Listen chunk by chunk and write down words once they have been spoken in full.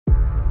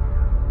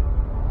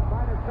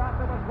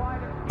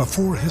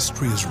Before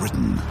history is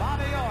written,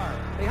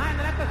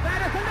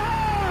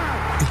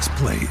 it's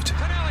played.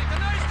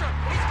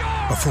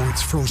 Before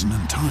it's frozen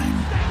in time,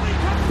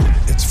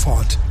 it's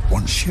fought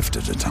one shift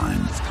at a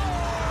time.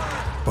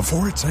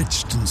 Before it's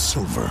etched in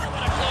silver,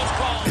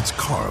 it's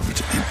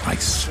carved in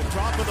ice.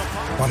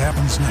 What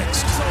happens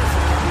next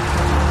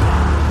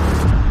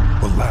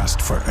will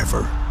last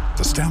forever.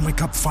 The Stanley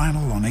Cup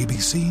Final on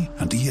ABC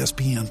and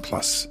ESPN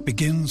Plus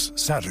begins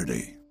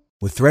Saturday.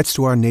 With threats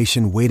to our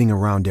nation waiting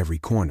around every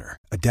corner,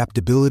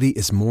 adaptability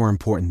is more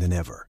important than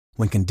ever.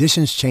 When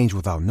conditions change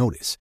without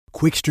notice,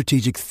 quick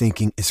strategic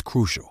thinking is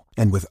crucial.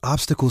 And with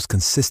obstacles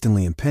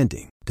consistently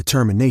impending,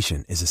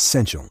 determination is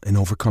essential in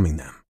overcoming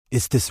them.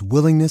 It's this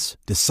willingness,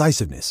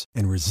 decisiveness,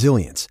 and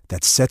resilience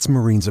that sets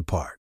Marines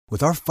apart.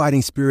 With our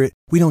fighting spirit,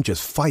 we don't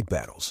just fight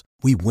battles,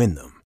 we win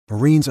them.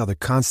 Marines are the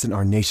constant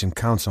our nation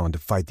counts on to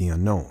fight the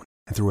unknown.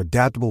 And through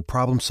adaptable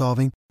problem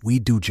solving, we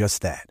do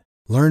just that.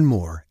 Learn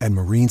more at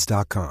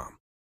marines.com.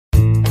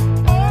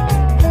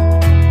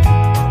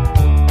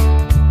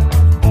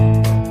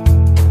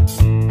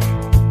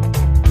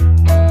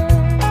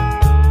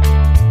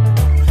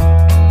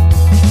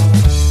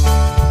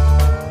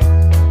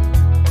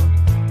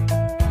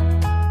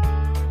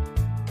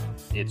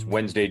 It's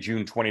Wednesday,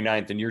 June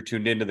 29th, and you're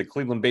tuned into the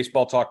Cleveland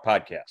Baseball Talk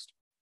podcast.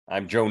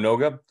 I'm Joe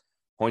Noga.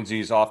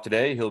 Hoynesy off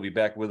today. He'll be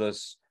back with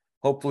us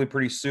hopefully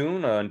pretty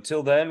soon.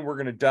 Until then, we're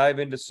going to dive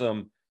into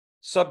some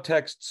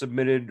subtext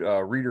submitted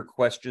reader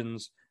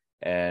questions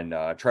and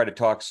try to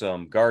talk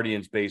some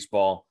Guardians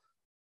baseball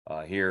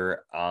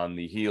here on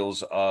the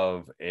heels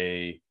of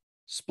a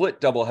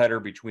split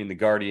doubleheader between the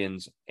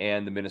Guardians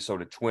and the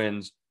Minnesota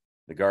Twins.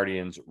 The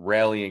Guardians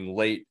rallying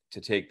late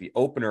to take the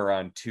opener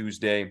on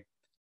Tuesday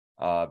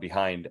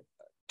behind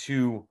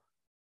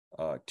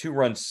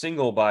two-run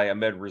single by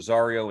Ahmed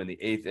Rosario in the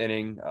eighth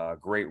inning.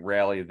 Great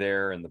rally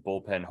there, and the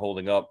bullpen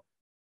holding up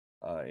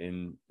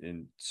in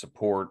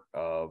support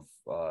of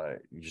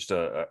just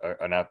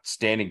an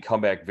outstanding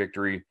comeback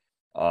victory.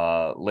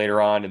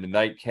 Later on in the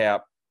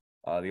nightcap,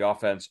 the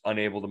offense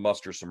unable to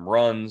muster some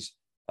runs.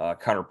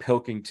 Connor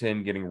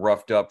Pilkington getting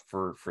roughed up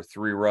for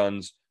 3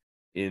 runs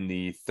in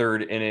the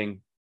third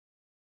inning,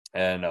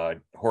 and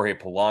Jorge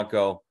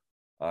Polanco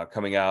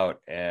coming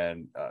out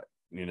and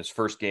in his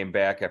first game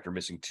back after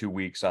missing 2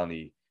 weeks on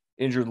the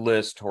injured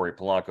list. Jorge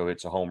Polanco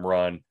hits a home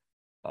run.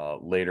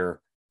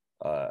 Later,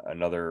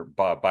 another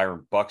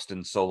Byron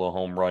Buxton solo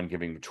home run,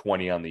 giving him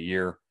 20 on the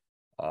year.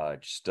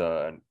 Just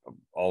an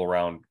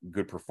all-around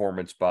good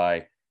performance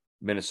by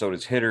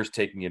Minnesota's hitters,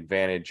 taking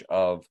advantage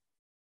of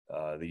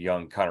the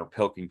young Connor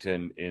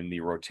Pilkington in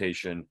the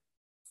rotation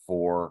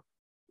for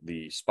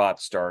the spot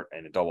start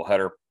and a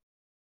doubleheader.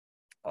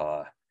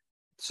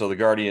 So the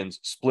Guardians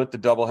split the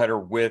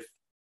doubleheader with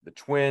the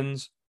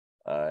Twins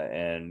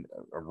and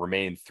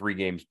remain 3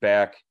 games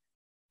back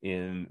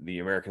in the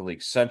American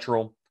League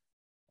Central.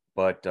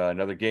 But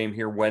another game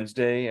here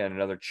Wednesday and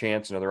another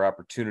chance, another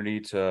opportunity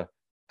to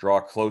draw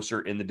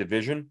closer in the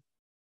division.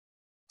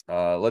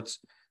 Let's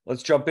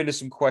jump into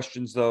some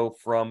questions, though,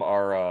 from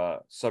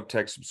our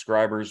Subtext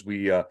subscribers.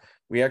 We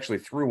actually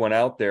threw one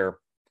out there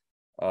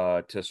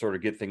to sort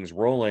of get things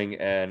rolling,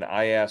 and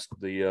I asked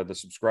the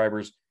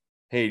subscribers,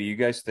 hey, do you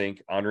guys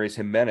think Andres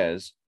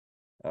Gimenez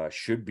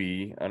should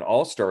be an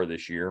all-star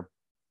this year?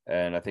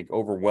 And I think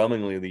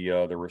overwhelmingly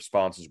the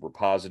responses were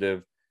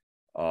positive.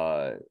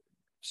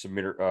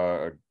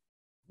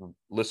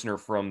 Listener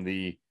from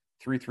the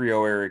 330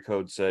 area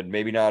code said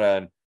maybe not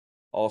an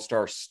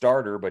all-star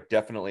starter, but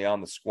definitely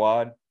on the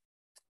squad.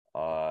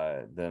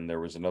 Then there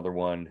was another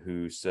one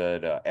who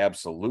said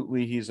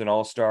absolutely he's an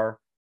all-star.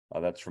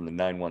 That's from the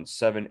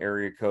 917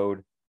 area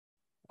code.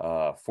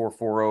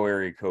 440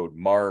 area code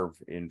Marv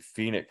in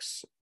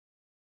Phoenix.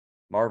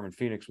 Marv in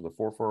Phoenix with a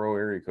 440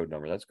 area code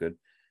number. That's good.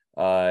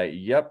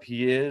 Yep,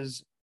 he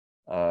is.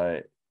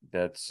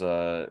 That's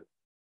a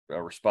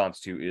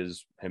response to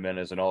is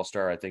Gimenez an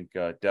all-star. I think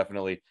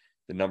definitely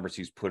the numbers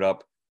he's put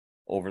up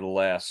over the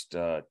last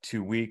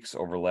 2 weeks,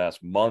 over the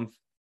last month,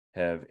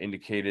 have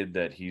indicated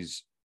that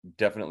he's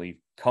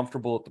definitely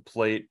comfortable at the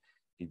plate.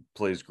 He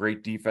plays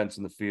great defense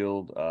in the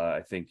field.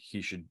 I think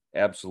he should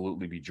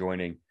absolutely be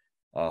joining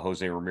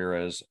Jose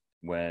Ramirez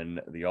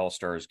when the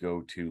All-Stars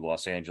go to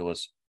Los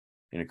Angeles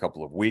in a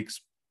couple of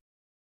weeks.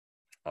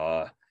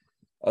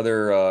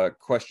 Other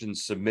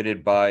questions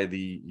submitted by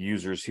the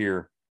users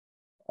here.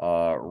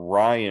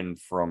 Ryan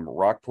from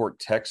Rockport,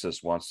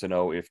 Texas wants to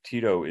know if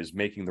Tito is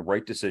making the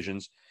right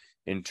decisions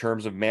in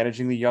terms of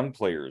managing the young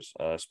players,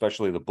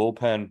 especially the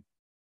bullpen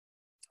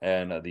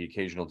and the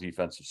occasional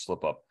defensive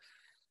slip-up.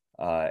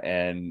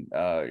 And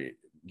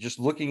just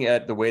looking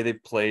at the way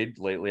they've played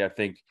lately, I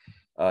think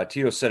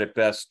Tito said it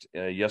best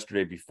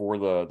yesterday before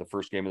the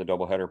first game of the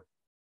doubleheader.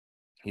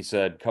 He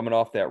said, coming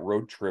off that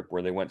road trip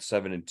where they went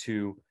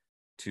 7-2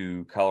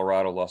 to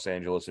Colorado, Los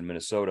Angeles, and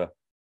Minnesota,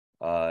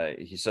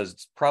 he says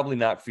it's probably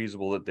not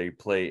feasible that they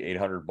play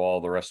 800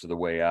 ball the rest of the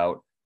way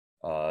out.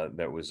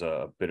 That was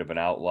a bit of an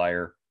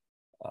outlier.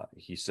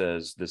 He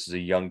says this is a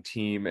young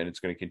team and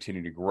it's going to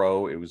continue to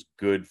grow. It was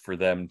good for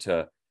them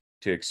to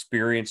to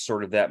experience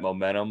sort of that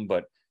momentum.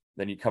 But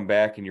then you come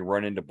back and you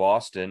run into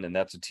Boston, and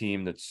that's a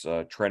team that's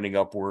trending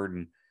upward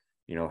and,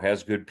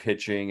 has good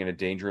pitching and a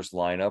dangerous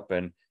lineup.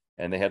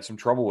 And they had some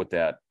trouble with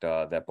that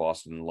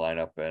Boston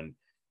lineup. And,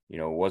 it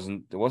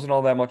wasn't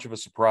all that much of a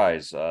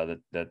surprise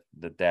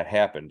that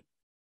happened.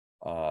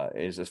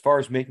 As far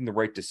as making the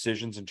right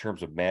decisions in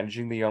terms of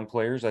managing the young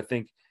players, I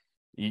think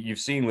you've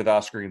seen with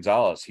Oscar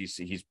Gonzalez,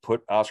 he's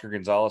put Oscar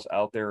Gonzalez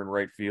out there in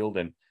right field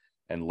and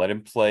let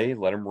him play,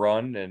 let him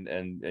run,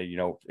 and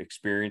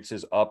experience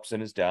his ups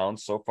and his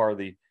downs. So far,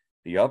 the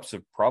ups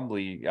have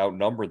probably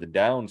outnumbered the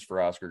downs for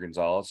Oscar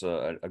Gonzalez,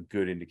 a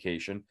good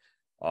indication.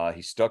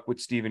 He stuck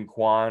with Stephen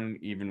Kwan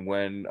even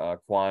when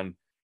Kwan,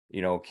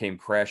 came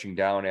crashing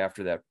down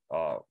after that,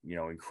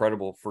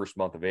 incredible first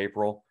month of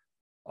April.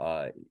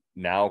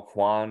 Now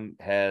Kwan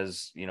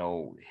has,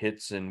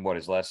 hits in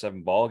his last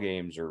 7 ball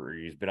games, or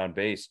he's been on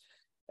base,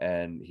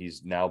 and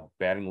he's now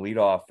batting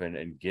leadoff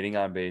and getting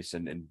on base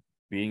and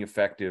being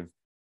effective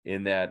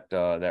in that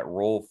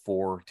role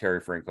for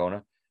Terry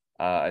Francona.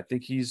 I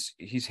think he's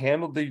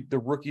handled the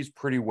rookies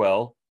pretty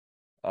well.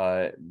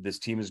 This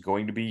team is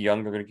going to be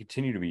young. They're going to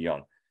continue to be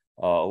young.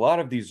 A lot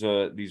of these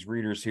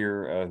readers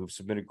here who've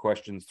submitted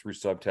questions through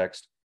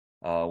subtext.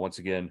 Once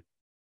again,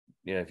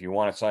 if you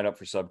want to sign up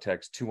for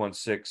subtext,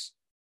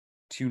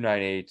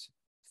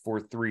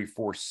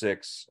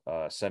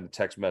 216-298-4346, send a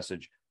text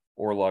message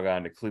or log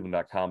on to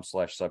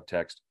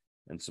cleveland.com/subtext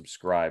and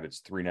subscribe.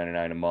 It's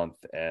 $3.99 a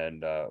month.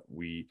 And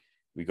we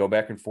go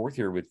back and forth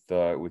here with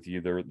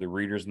you, the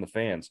readers and the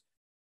fans.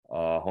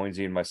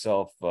 Hoinsey and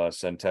myself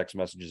send text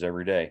messages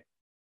every day.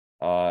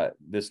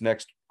 This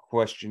next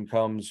question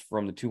comes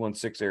from the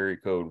 216 area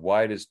code.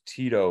 Why does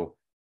Tito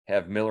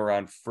have Miller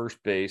on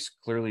first base?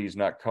 Clearly he's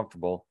not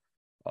comfortable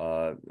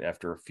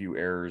after a few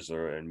errors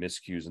and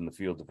miscues in the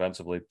field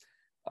defensively.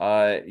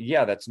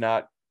 That's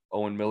not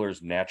Owen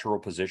Miller's natural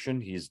position.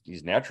 He's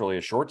naturally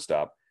a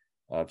shortstop.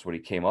 That's what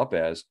he came up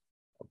as,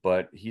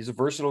 but he's a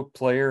versatile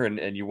player,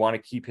 and you want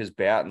to keep his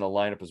bat in the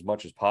lineup as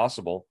much as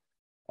possible.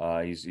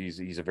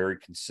 He's a very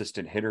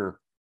consistent hitter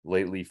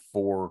lately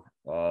for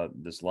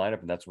this lineup,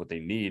 and that's what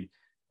they need.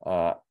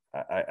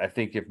 I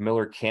think if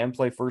Miller can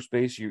play first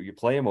base, you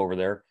play him over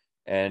there,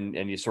 and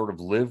you sort of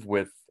live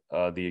with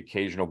the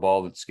occasional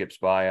ball that skips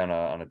by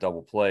on a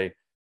double play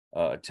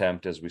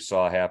attempt, as we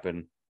saw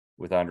happen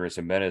with Andres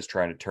Gimenez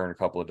trying to turn a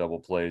couple of double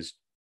plays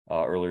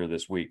earlier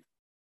this week.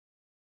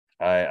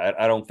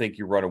 I don't think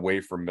you run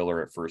away from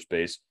Miller at first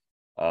base.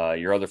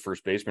 Your other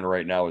first baseman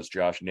right now is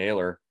Josh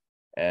Naylor,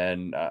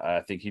 and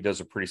I think he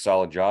does a pretty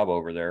solid job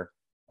over there.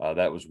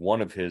 That was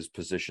one of his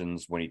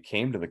positions when he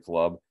came to the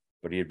club,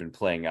 but he had been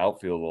playing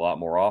outfield a lot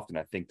more often.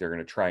 I think they're going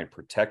to try and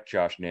protect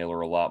Josh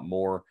Naylor a lot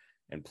more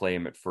and play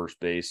him at first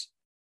base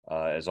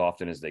as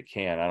often as they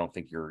can. I don't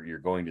think you're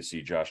going to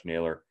see Josh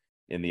Naylor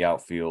in the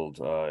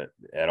outfield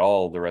at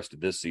all the rest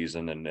of this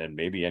season, and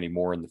maybe any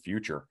more in the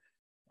future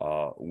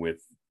with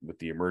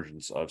the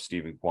emergence of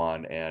Stephen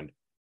Kwan and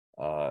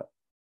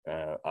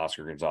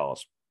Oscar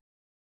Gonzalez.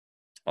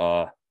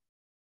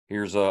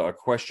 Here's a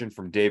question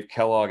from Dave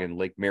Kellogg in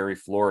Lake Mary,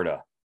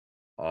 Florida.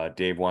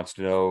 Dave wants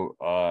to know,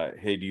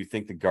 hey, do you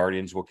think the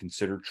Guardians will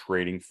consider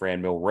trading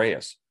Franmil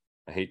Reyes?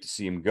 I hate to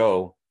see him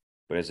go,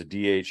 but as a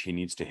DH, he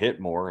needs to hit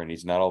more, and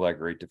he's not all that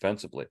great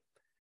defensively.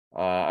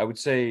 I would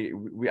say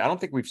I don't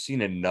think we've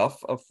seen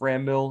enough of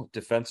Franmil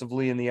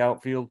defensively in the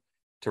outfield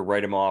to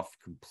write him off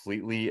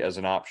completely as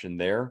an option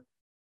there.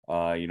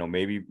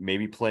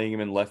 Maybe playing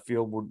him in left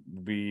field would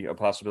be a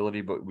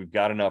possibility, but we've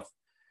got enough.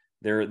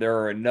 There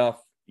are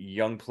enough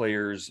young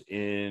players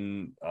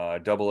in AA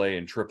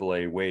and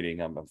AAA waiting.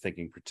 I'm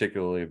thinking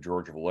particularly of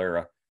George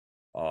Valera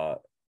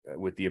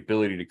with the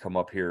ability to come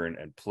up here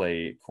and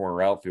play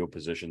corner outfield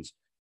positions.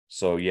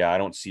 So, I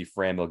don't see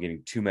Franmil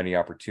getting too many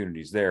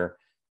opportunities there.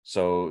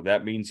 So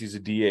that means he's a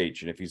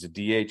DH. And if he's a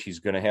DH, he's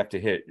going to have to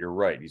hit. You're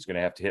right. He's going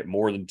to have to hit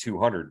more than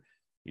 200.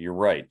 You're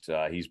right.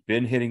 He's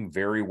been hitting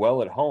very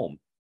well at home.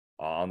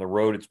 On the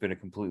road, it's been a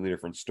completely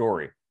different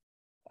story.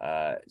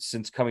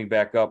 Since coming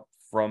back up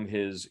from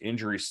his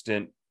injury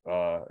stint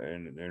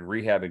in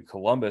rehab in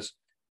Columbus,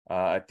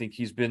 I think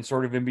he's been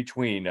sort of in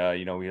between.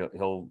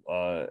 He'll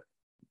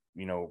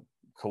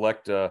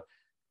collect a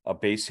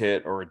base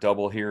hit or a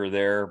double here or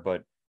there,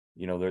 but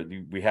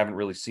we haven't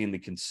really seen the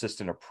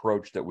consistent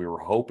approach that we were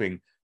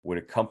hoping would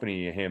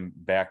accompany him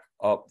back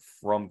up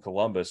from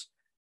Columbus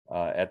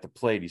at the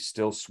plate. He's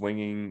still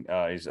swinging.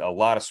 He's a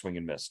lot of swing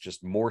and miss,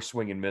 just more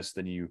swing and miss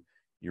than you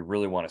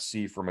really want to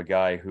see from a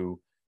guy who,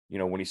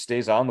 when he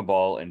stays on the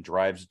ball and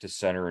drives it to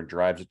center and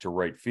drives it to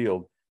right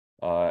field,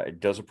 it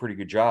does a pretty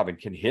good job and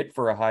can hit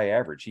for a high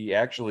average. He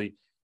actually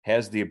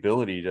has the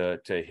ability to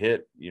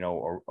hit, in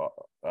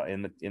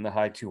the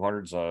high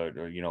 200s,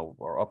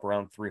 or up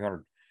around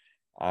 300.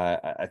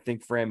 I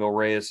think Franmil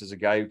Reyes is a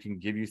guy who can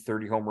give you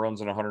 30 home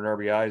runs and 100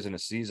 RBIs in a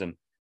season.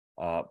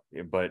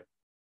 But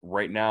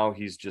right now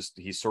he's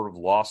sort of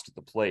lost at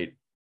the plate,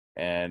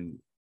 and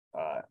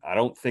I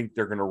don't think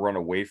they're going to run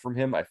away from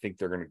him. I think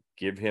they're going to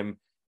give him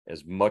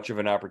as much of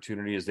an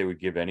opportunity as they would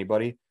give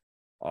anybody.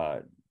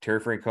 Terry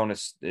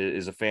Francona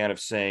is a fan of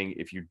saying,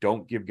 if you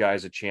don't give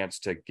guys a chance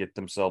to get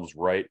themselves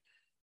right,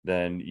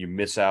 then you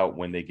miss out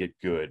when they get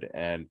good.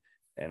 And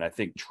I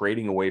think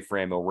trading away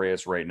Franmil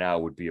Reyes right now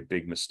would be a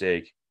big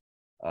mistake,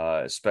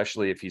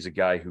 especially if he's a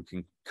guy who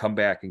can come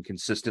back and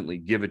consistently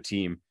give a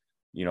team,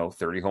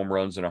 30 home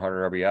runs and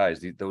 100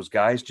 RBIs. Those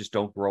guys just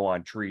don't grow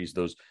on trees.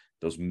 Those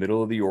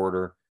middle of the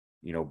order,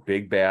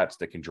 big bats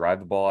that can drive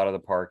the ball out of the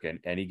park at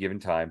any given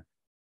time.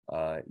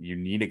 You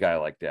need a guy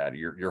like that.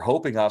 You're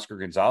hoping Oscar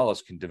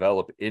Gonzalez can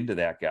develop into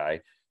that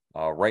guy.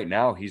 Right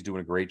now, he's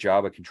doing a great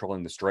job at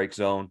controlling the strike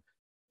zone,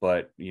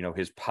 but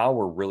his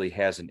power really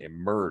hasn't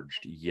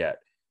emerged yet.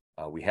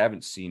 We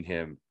haven't seen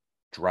him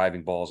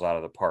driving balls out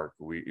of the park.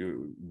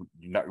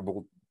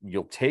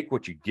 You'll take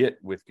what you get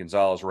with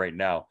Gonzalez right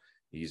now.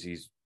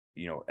 He's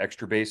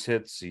extra base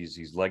hits.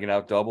 He's legging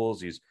out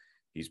doubles. He's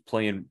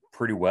playing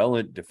pretty well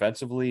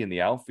defensively in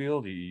the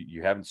outfield.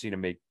 You haven't seen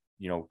him make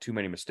too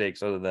many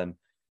mistakes other than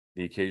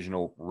the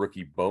occasional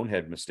rookie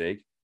bonehead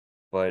mistake.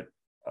 But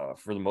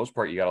for the most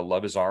part, you got to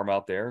love his arm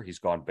out there. He's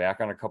gone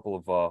back on a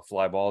couple of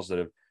fly balls that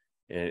have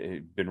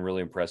been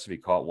really impressive. He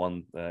caught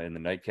one in the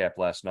nightcap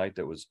last night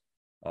that was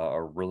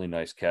a really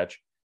nice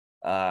catch.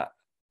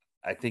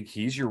 I think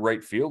he's your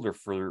right fielder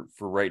for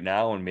right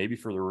now and maybe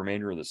for the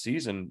remainder of the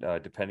season,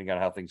 depending on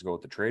how things go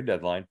with the trade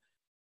deadline.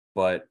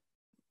 But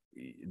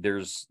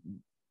there's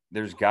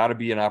got to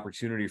be an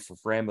opportunity for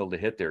Franmil to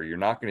hit there. You're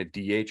not going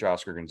to DH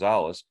Oscar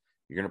Gonzalez.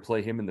 You're going to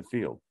play him in the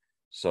field.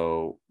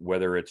 So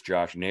whether it's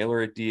Josh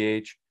Naylor at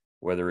DH,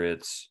 whether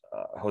it's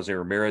Jose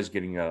Ramirez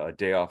getting a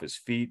day off his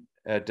feet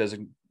at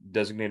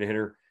designated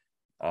hitter,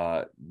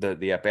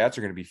 the at-bats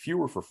are going to be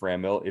fewer for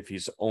Franmil if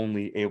he's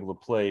only able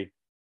to play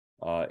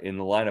in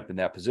the lineup in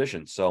that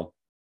position. So,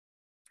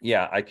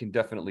 yeah, I can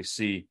definitely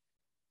see,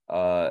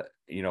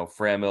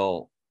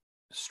 Franmil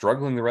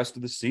struggling the rest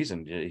of the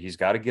season. He's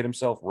got to get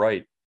himself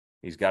right.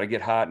 He's got to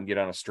get hot and get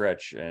on a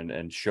stretch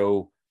and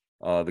show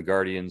the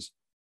Guardians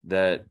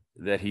that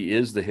he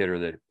is the hitter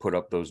that put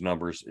up those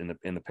numbers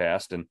in the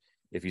past. And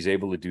if he's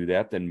able to do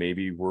that, then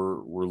maybe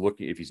we're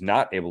looking. If he's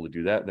not able to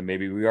do that, then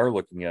maybe we are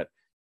looking at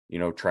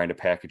trying to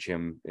package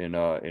him in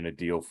a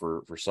deal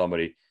for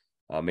somebody.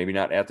 Maybe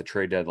not at the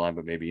trade deadline,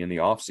 but maybe in the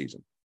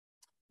offseason.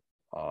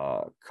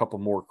 A couple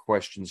more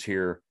questions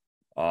here.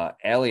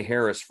 Allie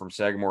Harris from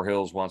Sagamore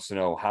Hills wants to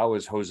know, how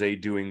is Jose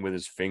doing with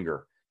his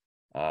finger?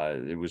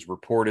 It was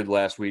reported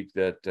last week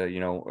that,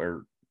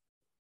 or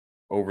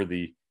over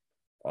the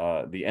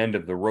end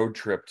of the road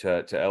trip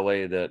to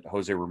LA, that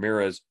Jose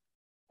Ramirez,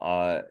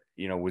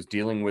 was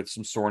dealing with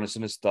some soreness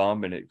in his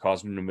thumb, and it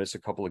caused him to miss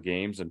a couple of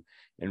games.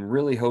 And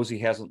really, Jose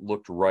hasn't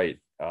looked right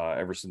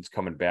ever since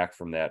coming back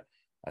from that.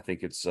 I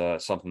think it's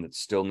something that's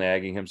still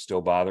nagging him,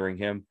 still bothering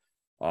him.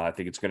 I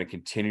think it's going to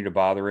continue to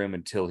bother him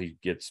until he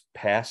gets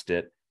past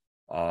it.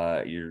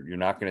 You're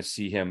not going to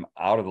see him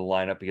out of the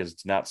lineup because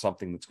it's not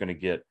something that's going to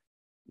get,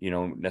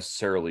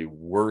 necessarily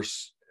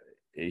worse.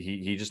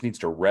 He just needs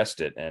to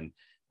rest it. And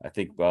I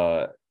think,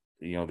 the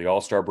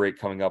All-Star break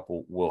coming up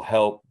will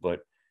help,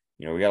 but,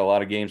 we got a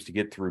lot of games to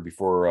get through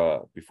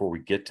before we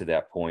get to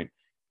that point.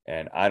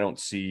 And I don't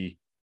see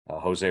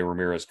Jose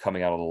Ramirez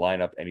coming out of the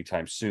lineup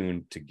anytime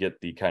soon to get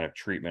the kind of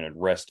treatment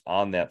and rest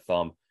on that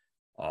thumb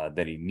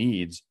that he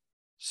needs.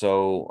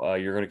 So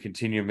you're going to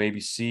continue to maybe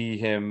see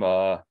him,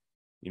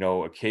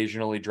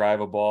 occasionally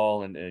drive a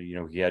ball. And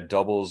he had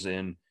doubles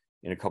in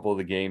a couple of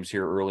the games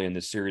here early in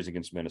this series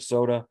against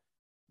Minnesota.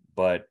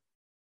 But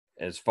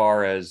as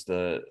far as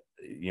the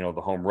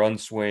home run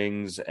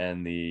swings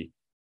and the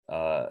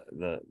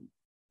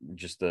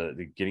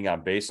getting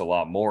on base a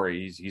lot more,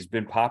 he's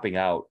been popping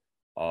out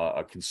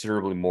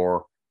considerably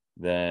more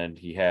than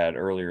he had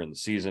earlier in the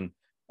season.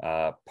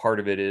 Part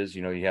of it is,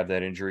 you have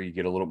that injury, you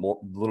get a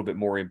little bit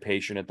more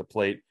impatient at the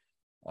plate.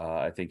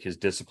 I think his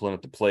discipline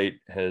at the plate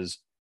has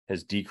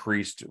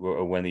decreased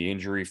when the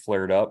injury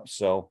flared up.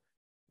 So,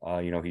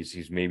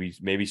 he's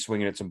maybe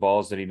swinging at some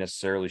balls that he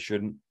necessarily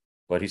shouldn't,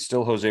 but he's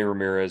still Jose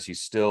Ramirez.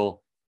 He's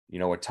still,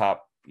 a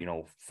top,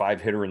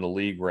 5 hitter in the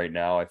league right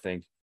now, I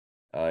think,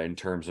 in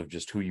terms of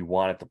just who you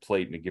want at the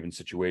plate in a given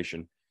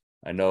situation.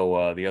 I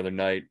know the other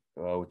night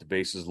with the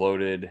bases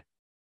loaded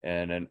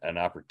and an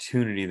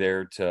opportunity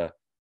there to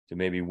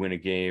maybe win a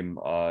game,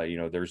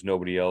 there's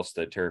nobody else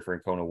that Terry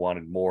Francona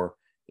wanted more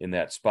in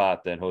that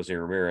spot than Jose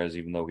Ramirez,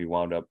 even though he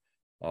wound up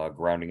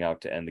grounding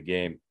out to end the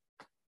game.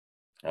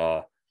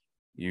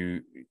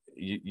 You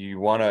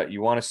want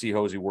to see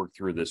Jose work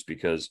through this,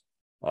 because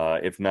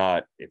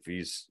if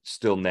he's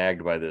still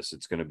nagged by this,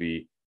 it's going to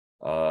be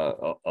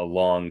a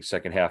long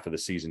second half of the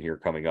season here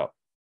coming up.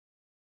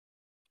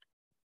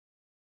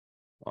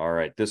 All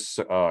right, this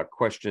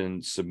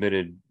question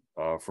submitted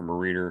from a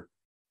reader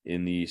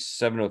in the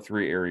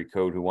 703 area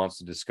code who wants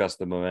to discuss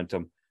the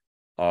momentum,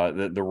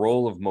 the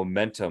role of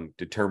momentum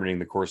determining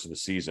the course of the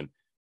season.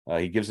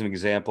 He gives an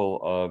example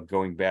of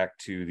going back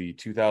to the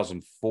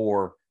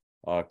 2004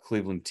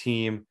 Cleveland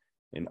team.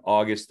 In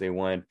August, they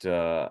won 10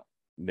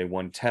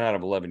 out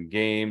of 11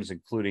 games,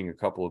 including a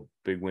couple of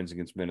big wins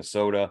against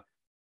Minnesota.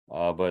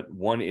 But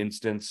one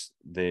instance,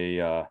 they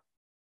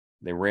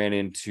They ran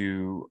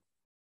into,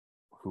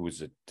 who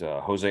was it?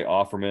 Jose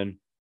Offerman,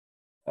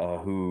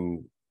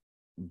 who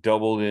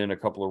doubled in a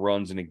couple of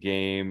runs in a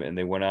game, and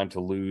they went on to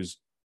lose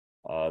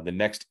the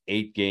next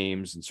 8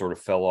 games and sort of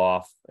fell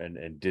off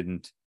and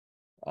didn't,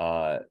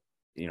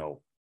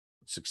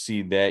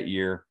 succeed that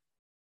year.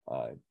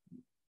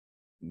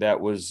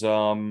 That was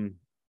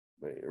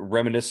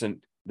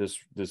reminiscent, this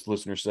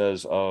listener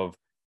says, of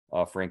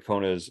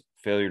Francona's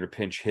failure to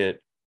pinch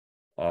hit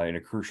in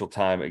a crucial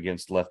time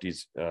against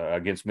lefties,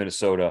 against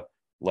Minnesota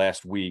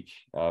last week,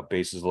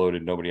 bases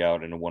loaded, nobody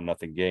out in a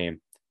 1-0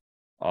 game.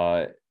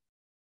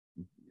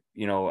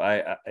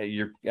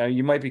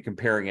 You might be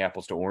comparing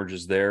apples to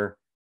oranges there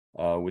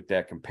with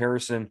that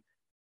comparison,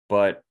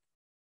 but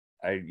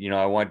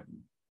I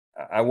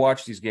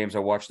watch these games. I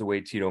watch the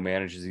way Tito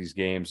manages these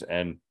games,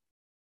 and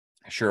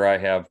sure, I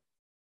have,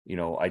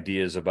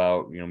 ideas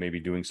about, maybe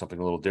doing something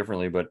a little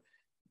differently, but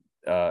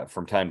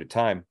from time to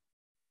time,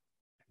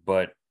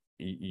 but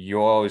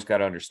you always got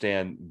to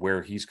understand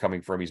where he's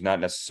coming from. He's not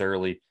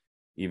necessarily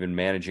even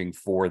managing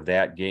for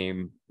that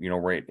game,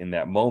 right in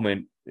that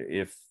moment.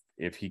 If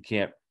he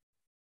can't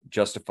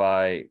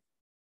justify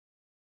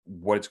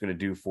what it's going to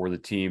do for the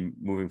team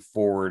moving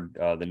forward,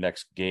 the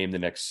next game, the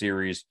next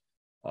series,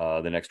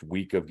 the next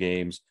week of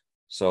games.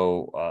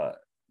 So,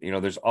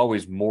 there's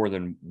always more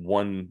than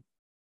one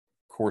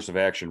course of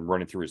action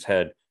running through his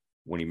head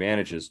when he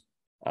manages.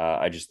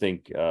 I just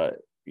think,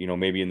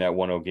 maybe in that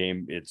 1-0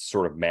 game, it's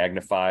sort of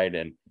magnified,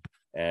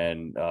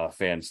 and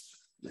fans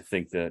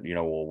think that,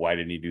 well, why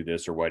didn't he do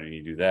this or why didn't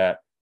he do that?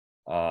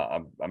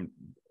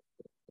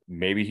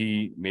 Maybe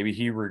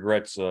he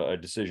regrets a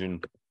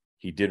decision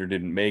he did or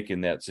didn't make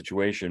in that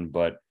situation,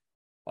 but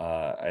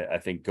I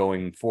think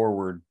going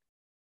forward,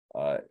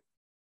 I'm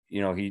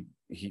going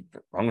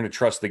to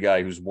trust the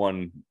guy who's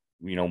won,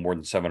 more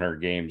than 700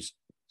 games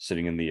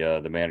sitting in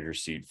the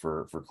manager's seat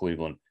for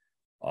Cleveland.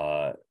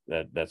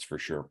 That's for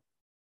sure.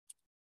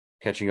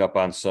 Catching up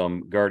on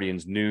some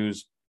Guardians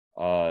news,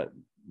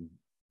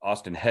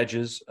 Austin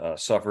Hedges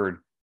suffered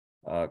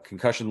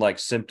concussion-like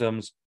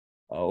symptoms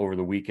over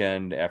the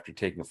weekend after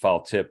taking a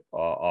foul tip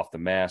off the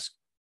mask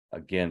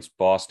against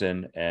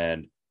Boston,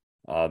 and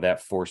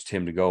that forced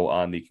him to go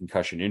on the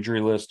concussion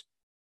injury list.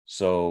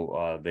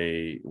 So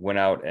they went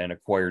out and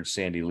acquired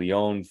Sandy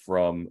Leon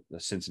from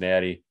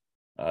Cincinnati.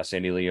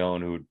 Sandy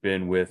Leon, who had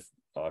been with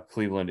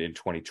Cleveland in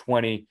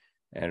 2020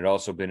 and had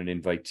also been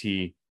an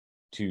invitee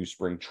to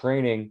spring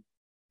training.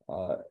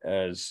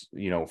 As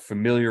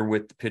familiar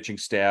with the pitching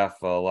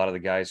staff, a lot of the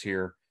guys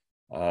here.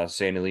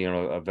 Sandy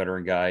Leon, a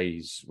veteran guy,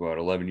 he's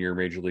 11-year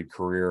major league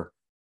career,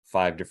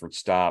 5 different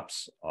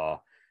stops.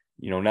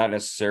 Not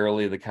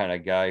necessarily the kind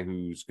of guy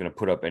who's going to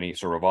put up any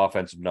sort of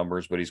offensive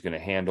numbers, but he's going to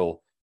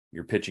handle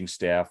your pitching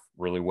staff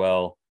really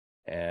well,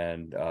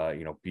 and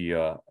be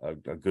a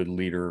good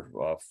leader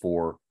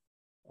for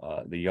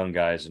the young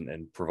guys,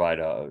 and provide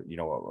a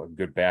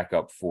good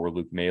backup for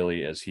Luke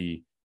Maile as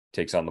he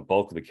takes on the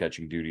bulk of the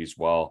catching duties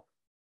while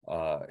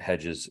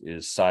Hedges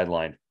is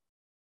sidelined.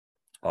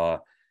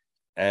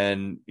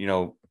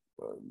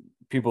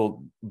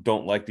 People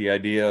don't like the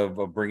idea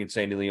of bringing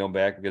Sandy Leon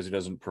back because he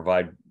doesn't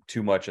provide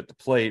too much at the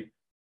plate.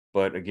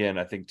 But again,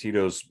 I think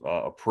Tito's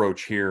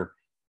approach here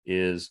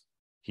is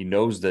he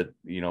knows that,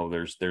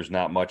 there's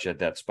not much at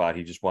that spot.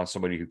 He just wants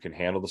somebody who can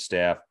handle the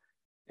staff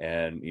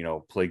and,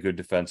 play good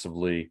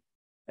defensively.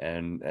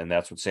 And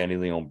that's what Sandy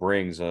Leon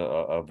brings,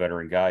 a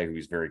veteran guy who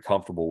he's very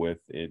comfortable with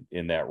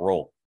in that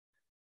role.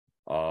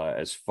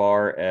 As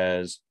far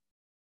as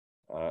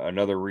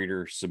another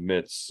reader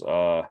submits,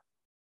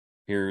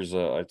 here's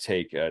a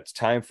take. It's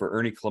time for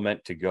Ernie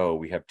Clement to go.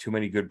 We have too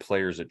many good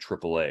players at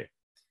AAA.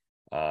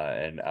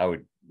 And I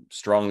would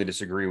strongly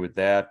disagree with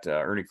that.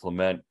 Ernie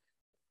Clement,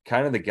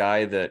 kind of the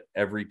guy that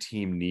every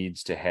team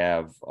needs to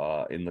have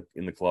in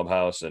the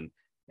clubhouse and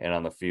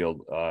on the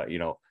field.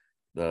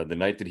 The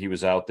night that he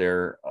was out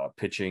there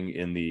pitching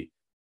in the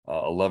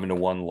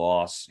 11-1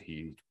 loss,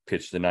 he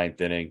pitched the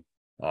 9th inning,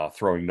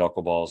 throwing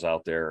knuckleballs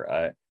out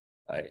there.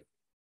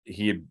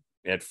 He had,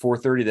 at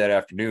 4:30 that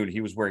afternoon,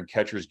 he was wearing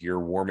catcher's gear,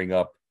 warming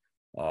up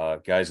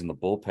guys in the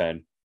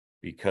bullpen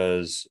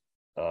because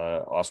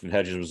Austin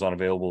Hedges was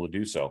unavailable to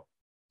do so.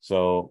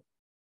 So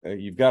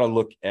you've got to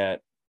look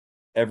at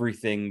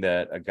everything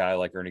that a guy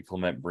like Ernie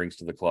Clement brings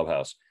to the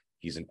clubhouse.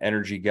 He's an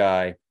energy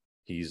guy.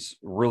 He's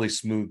really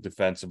smooth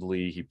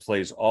defensively. He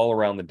plays all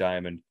around the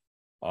diamond,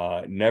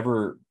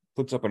 never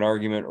puts up an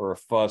argument or a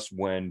fuss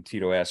when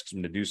Tito asks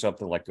him to do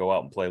something like go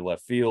out and play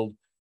left field,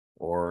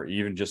 or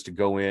even just to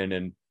go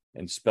in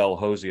and spell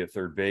Hosey at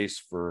third base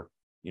for,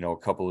 a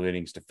couple of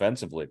innings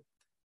defensively.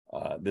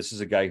 This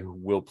is a guy who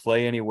will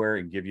play anywhere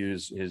and give you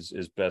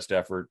his best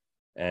effort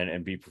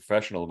and be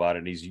professional about it.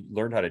 And he's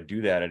learned how to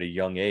do that at a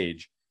young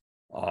age.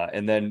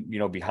 And then,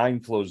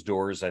 behind closed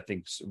doors, I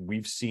think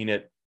we've seen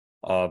it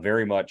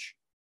very much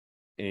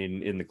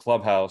in the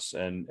clubhouse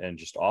and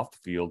just off the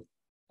field.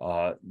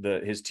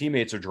 His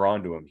teammates are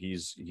drawn to him.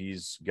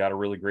 He's got a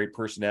really great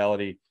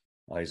personality.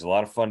 He's a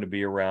lot of fun to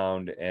be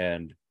around,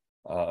 and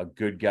a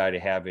good guy to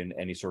have in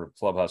any sort of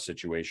clubhouse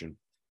situation.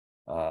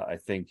 I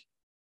think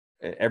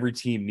every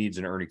team needs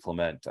an Ernie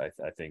Clement, I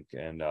think,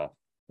 and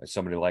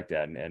somebody like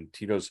that. And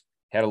Tito's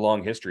had a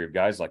long history of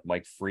guys like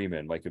Mike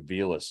Freeman, Mike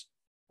Aviles,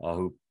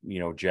 who,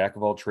 jack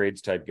of all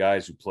trades type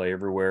guys who play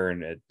everywhere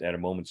and at a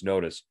moment's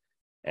notice.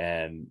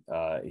 And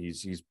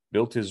he's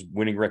built his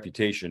winning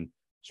reputation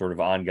sort of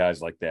on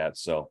guys like that.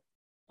 So,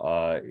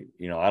 I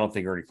don't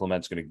think Ernie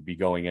Clement's going to be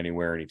going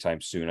anywhere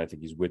anytime soon. I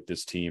think he's with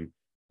this team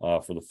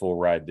for the full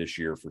ride this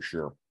year for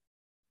sure.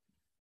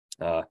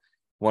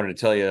 Wanted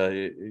to tell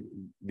you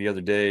the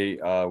other day,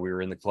 we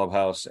were in the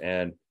clubhouse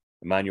and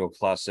Emmanuel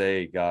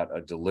Clase got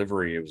a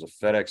delivery. It was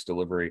a FedEx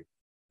delivery. It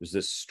was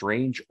this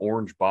strange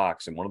orange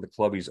box, and one of the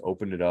clubbies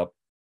opened it up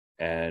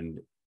and,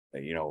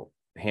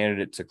 handed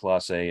it to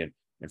Clase,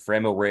 and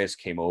Franmil Reyes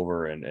came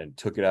over and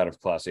took it out of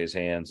Clase's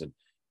hands. And,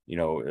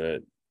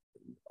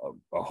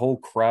 a whole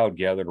crowd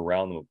gathered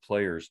around them of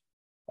players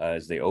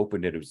as they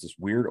opened it. It was this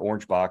weird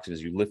orange box. And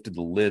as you lifted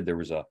the lid, there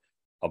was a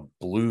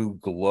blue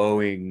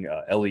glowing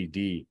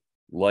LED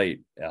light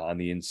on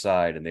the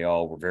inside, and they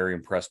all were very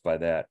impressed by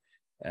that.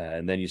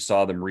 And then you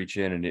saw them reach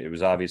in, and it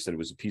was obvious that it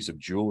was a piece of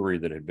jewelry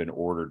that had been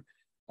ordered.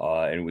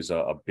 And it was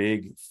a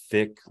big,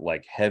 thick,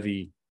 like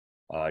heavy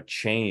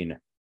chain,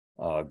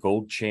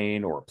 gold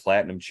chain or a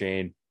platinum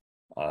chain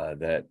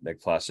that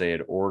Clase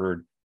had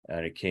ordered,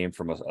 and it came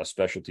from a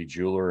specialty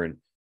jeweler. And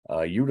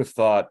you would have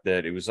thought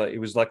that it was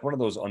like one of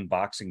those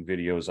unboxing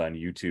videos on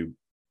YouTube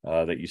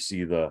that you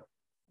see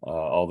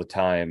all the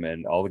time,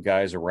 and all the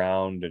guys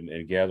around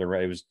and gather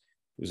around. It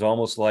was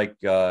almost like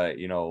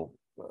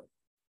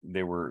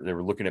they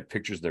were looking at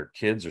pictures of their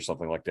kids or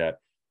something like that.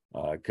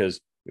 Because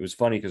it was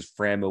funny because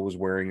Franmil was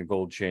wearing a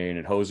gold chain,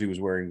 and Jose was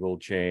wearing a gold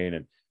chain,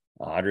 and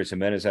Andres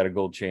Jimenez had a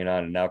gold chain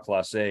on, and now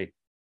Clase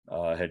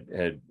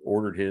had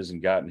ordered his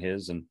and gotten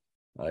his, and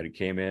it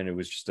came in. It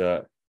was just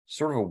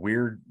sort of a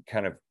weird,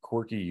 kind of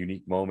quirky,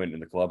 unique moment in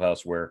the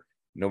clubhouse where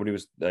nobody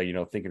was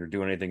thinking or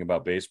doing anything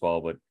about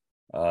baseball,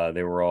 but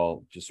they were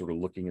all just sort of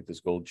looking at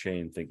this gold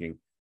chain thinking,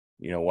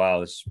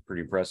 wow, this is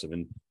pretty impressive.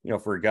 And,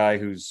 for a guy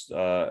who's,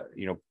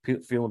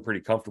 feeling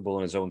pretty comfortable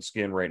in his own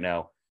skin right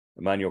now,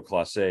 Emmanuel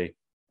Clase,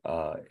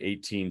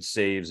 18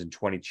 saves and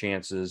 20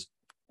 chances.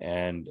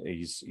 And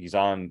he's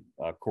on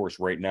course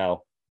right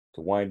now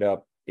to wind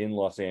up in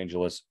Los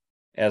Angeles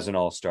as an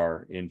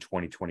all-star in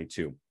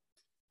 2022.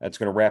 That's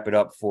going to wrap it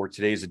up for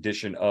today's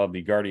edition of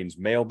the Guardians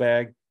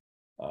Mailbag.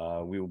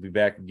 We will be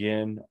back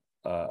again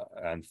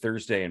on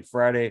Thursday and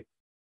Friday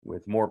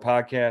with more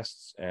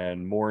podcasts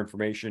and more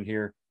information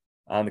here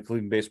on the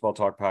Cleveland Baseball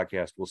Talk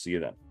podcast. We'll see you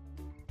then.